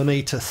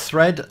 0.5mm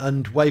thread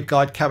and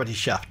waveguide cavity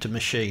shaft to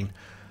machine.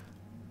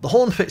 The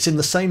horn fits in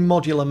the same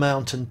modular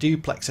mount and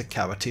duplexer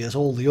cavity as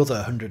all the other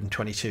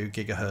 122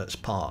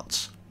 GHz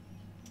parts.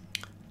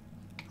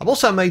 I've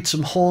also made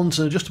some horns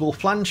and adjustable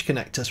flange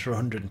connectors for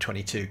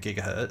 122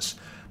 GHz,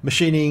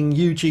 machining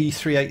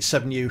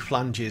UG387U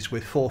flanges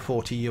with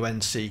 440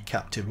 UNC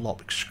captive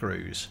lock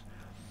screws.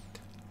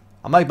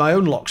 I made my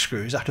own lock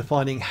screws after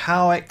finding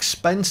how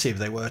expensive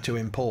they were to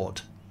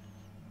import.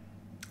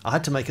 I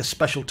had to make a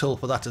special tool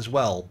for that as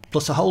well,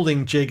 plus a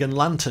holding jig and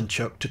lantern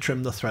chuck to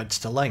trim the threads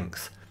to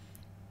length.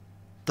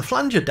 The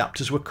flange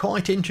adapters were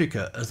quite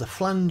intricate as the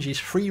flange is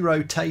free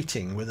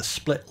rotating with a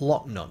split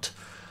lock nut,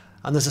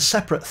 and there's a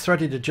separate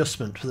threaded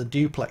adjustment for the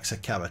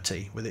duplexer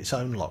cavity with its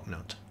own lock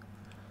nut.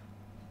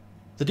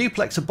 The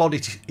duplexer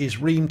body is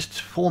reamed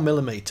to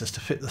 4mm to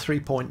fit the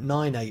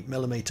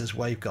 3.98mm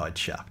waveguide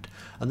shaft,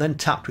 and then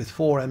tapped with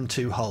 4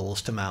 M2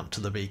 holes to mount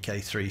to the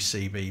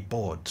VK3CV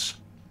boards.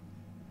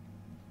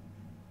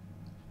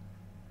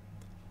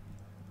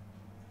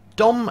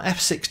 Dom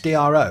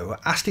F6DRO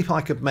asked if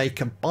I could make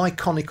a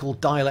biconical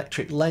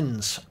dielectric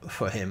lens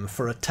for him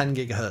for a 10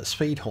 GHz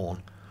feed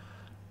horn.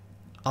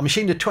 I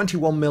machined a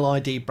 21mm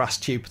ID brass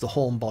tube for the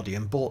horn body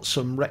and bought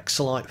some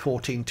Rexolite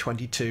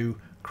 1422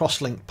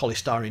 cross-linked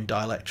polystyrene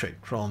dielectric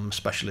from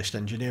Specialist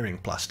Engineering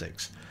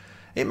Plastics.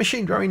 It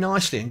machined very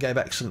nicely and gave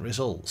excellent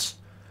results.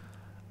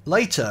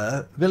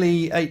 Later,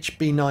 Vili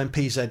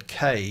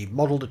HB9PZK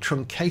modelled a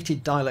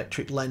truncated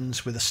dielectric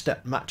lens with a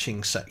step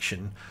matching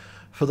section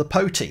for the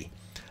Poti,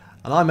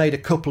 and I made a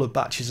couple of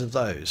batches of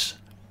those.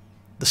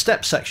 The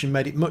step section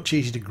made it much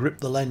easier to grip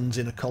the lens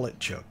in a collet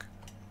chuck.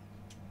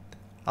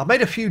 I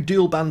made a few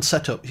dual band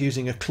setups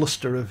using a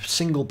cluster of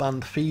single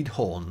band feed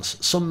horns,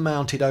 some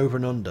mounted over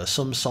and under,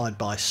 some side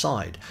by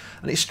side,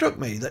 and it struck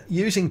me that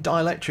using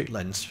dielectric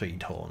lens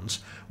feed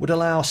horns would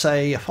allow,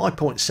 say, a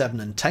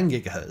 5.7 and 10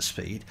 GHz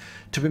feed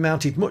to be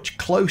mounted much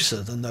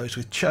closer than those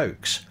with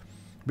chokes,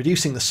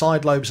 reducing the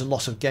side lobes and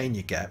loss of gain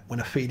you get when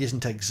a feed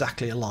isn't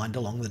exactly aligned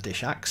along the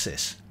dish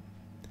axis.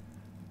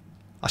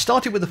 I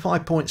started with a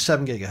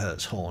 5.7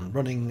 GHz horn,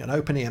 running an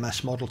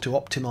OpenEMS model to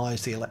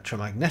optimise the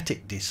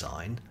electromagnetic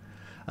design,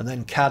 and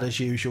then CAD as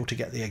usual to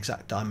get the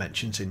exact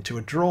dimensions into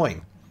a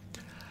drawing.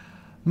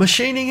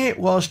 Machining it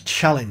was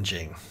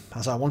challenging,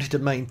 as I wanted to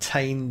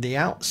maintain the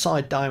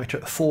outside diameter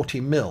at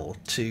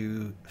 40mm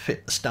to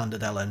fit the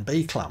standard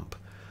LNB clamp.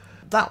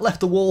 That left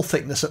the wall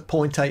thickness at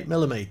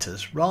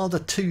 0.8mm, rather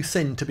too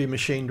thin to be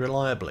machined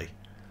reliably.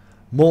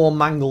 More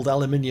mangled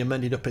aluminium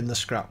ended up in the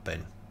scrap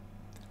bin.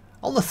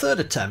 On the third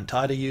attempt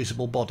I had a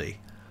usable body.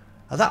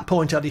 At that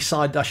point I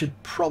decided I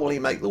should probably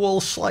make the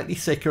walls slightly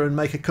thicker and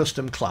make a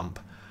custom clamp.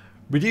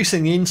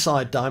 Reducing the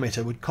inside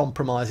diameter would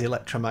compromise the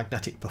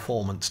electromagnetic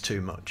performance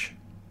too much.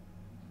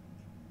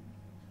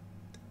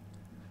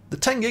 The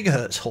 10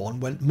 GHz horn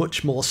went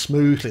much more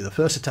smoothly. The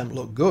first attempt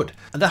looked good,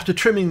 and after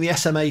trimming the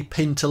SMA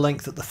pin to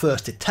length at the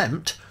first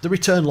attempt, the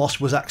return loss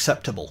was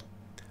acceptable.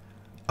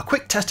 A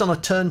quick test on a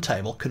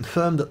turntable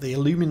confirmed that the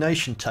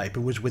illumination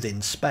taper was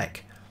within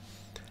spec.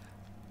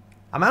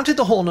 I mounted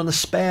the horn on a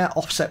spare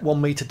offset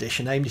 1m dish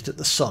and aimed it at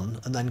the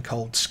sun and then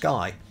cold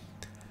sky.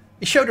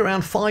 It showed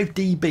around 5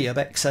 dB of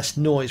excess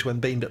noise when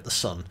beamed at the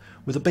sun,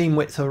 with a beam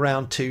width of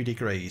around 2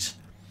 degrees.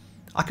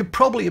 I could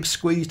probably have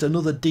squeezed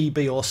another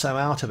dB or so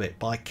out of it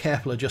by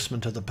careful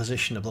adjustment of the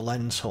position of the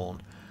lens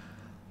horn.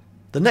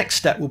 The next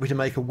step will be to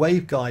make a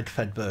waveguide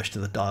fed version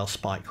of the dial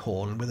spike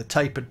horn with a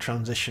tapered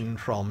transition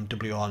from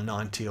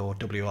WR90 or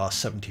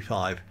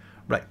WR75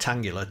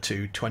 rectangular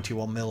to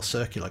 21mm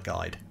circular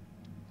guide.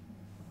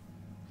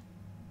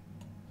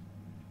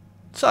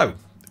 So,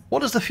 what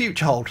does the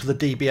future hold for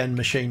the DBN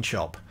machine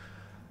shop?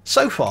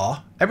 So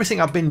far,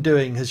 everything I've been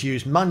doing has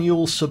used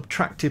manual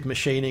subtractive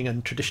machining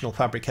and traditional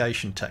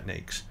fabrication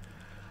techniques.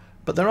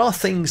 But there are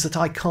things that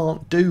I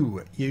can't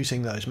do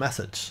using those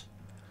methods.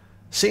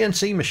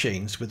 CNC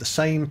machines with the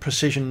same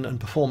precision and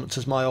performance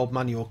as my old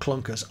manual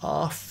clunkers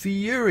are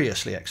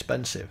furiously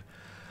expensive,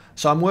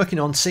 so I'm working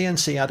on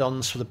CNC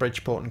add-ons for the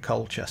Bridgeport and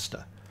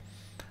Colchester.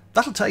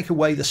 That'll take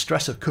away the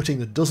stress of cutting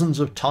the dozens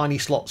of tiny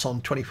slots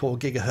on 24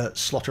 GHz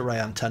slot array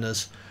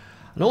antennas,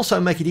 and also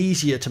make it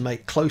easier to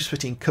make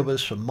close-fitting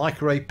covers for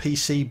microwave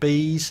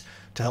PCBs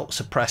to help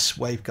suppress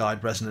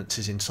waveguide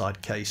resonances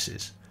inside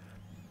cases.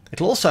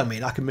 It'll also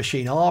mean I can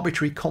machine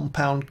arbitrary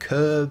compound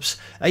curves,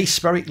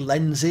 aspheric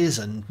lenses,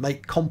 and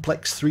make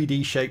complex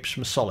 3D shapes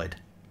from solid.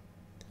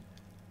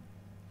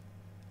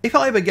 If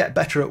I ever get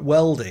better at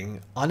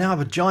welding, I now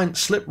have a giant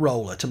slip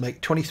roller to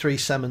make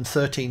 23cm and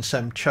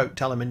 13cm choked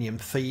aluminium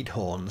feed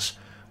horns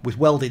with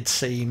welded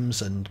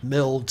seams and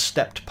milled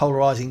stepped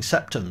polarising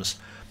septums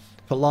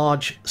for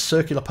large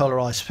circular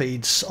polarised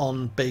feeds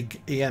on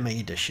big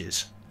EME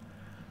dishes.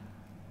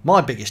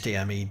 My biggest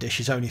EME dish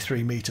is only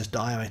 3 meters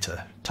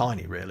diameter,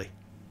 tiny really.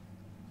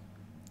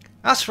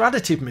 As for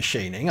additive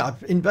machining,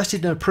 I've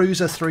invested in a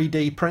Prusa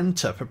 3D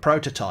printer for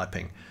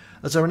prototyping,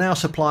 as there are now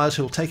suppliers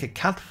who will take a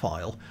CAD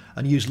file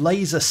and use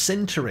laser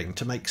sintering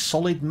to make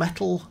solid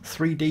metal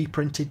 3D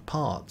printed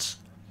parts.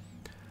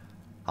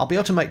 I'll be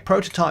able to make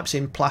prototypes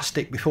in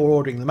plastic before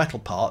ordering the metal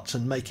parts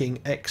and making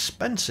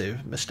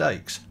expensive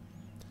mistakes.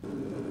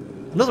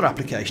 Another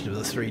application of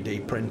the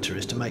 3D printer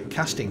is to make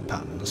casting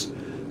patterns,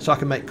 so I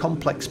can make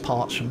complex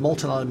parts from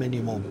molten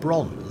aluminium or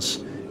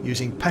bronze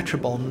using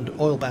Petrobond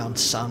oil-bound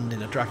sand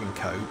in a dragon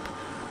cope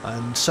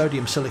and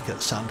sodium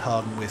silicate sand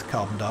hardened with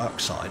carbon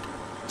dioxide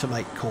to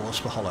make cores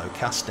for hollow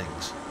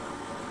castings.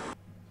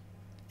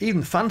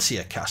 even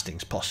fancier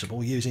castings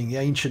possible using the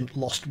ancient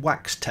lost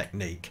wax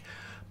technique,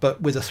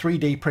 but with a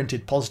 3D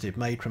printed positive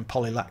made from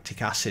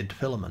polylactic acid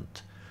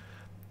filament.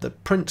 The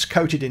print's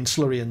coated in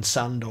slurry and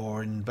sand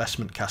or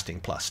investment casting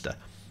plaster,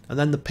 and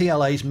then the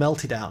PLA's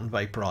melted out and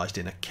vaporised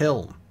in a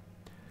kiln.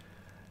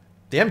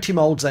 The empty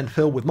moulds then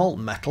fill with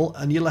molten metal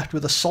and you're left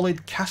with a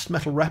solid cast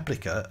metal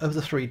replica of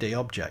the 3D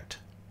object.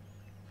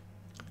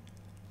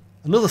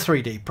 Another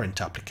 3D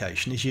print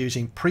application is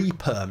using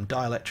pre-perm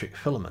dielectric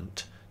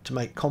filament to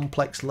make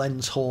complex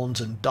lens horns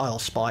and dial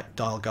spike,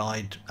 dial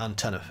guide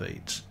antenna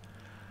feeds.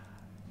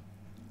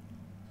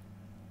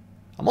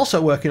 I'm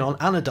also working on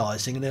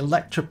anodising and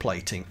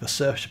electroplating for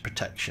surface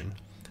protection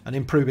and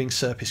improving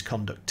surface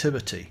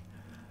conductivity.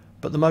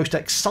 But the most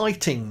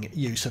exciting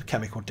use of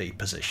chemical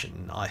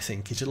deposition, I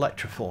think, is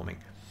electroforming.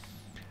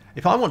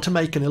 If I want to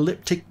make an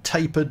elliptic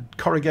tapered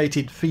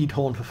corrugated feed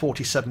horn for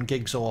 47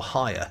 gigs or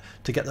higher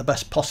to get the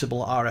best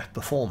possible RF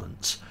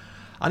performance,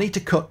 I need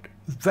to cut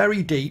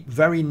very deep,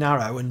 very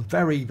narrow and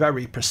very,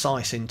 very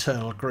precise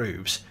internal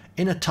grooves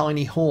in a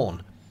tiny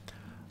horn.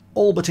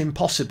 All but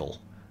impossible,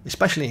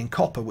 especially in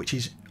copper, which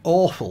is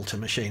awful to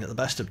machine at the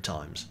best of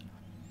times.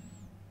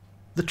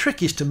 The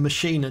trick is to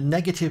machine a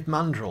negative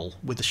mandrel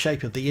with the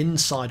shape of the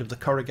inside of the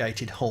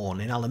corrugated horn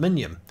in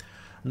aluminium,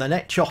 and then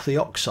etch off the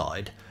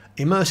oxide,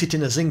 immerse it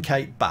in a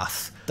zincate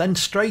bath, then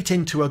straight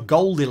into a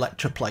gold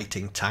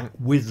electroplating tank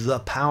with the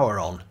power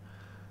on.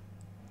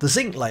 The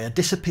zinc layer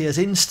disappears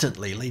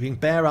instantly, leaving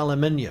bare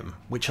aluminium,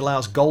 which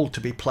allows gold to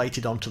be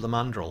plated onto the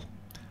mandrel.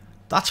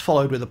 That's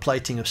followed with a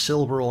plating of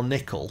silver or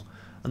nickel,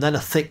 and then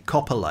a thick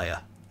copper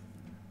layer.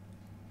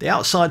 The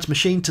outside's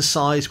machined to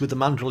size with the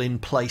mandrel in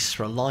place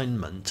for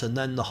alignment, and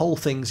then the whole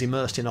thing's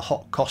immersed in a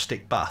hot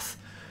caustic bath,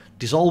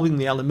 dissolving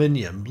the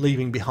aluminium,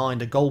 leaving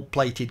behind a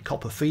gold-plated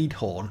copper feed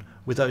horn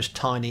with those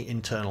tiny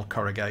internal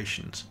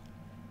corrugations.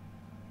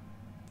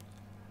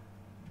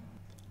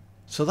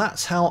 So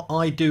that's how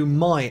I do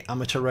my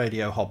amateur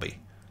radio hobby.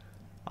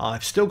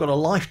 I've still got a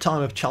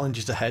lifetime of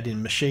challenges ahead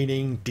in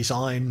machining,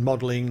 design,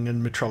 modelling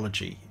and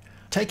metrology.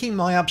 Taking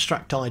my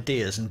abstract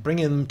ideas and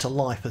bringing them to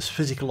life as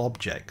physical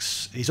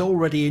objects is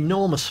already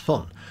enormous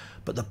fun,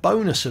 but the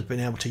bonus of being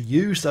able to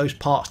use those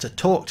parts to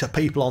talk to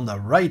people on the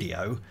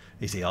radio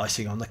is the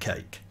icing on the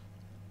cake.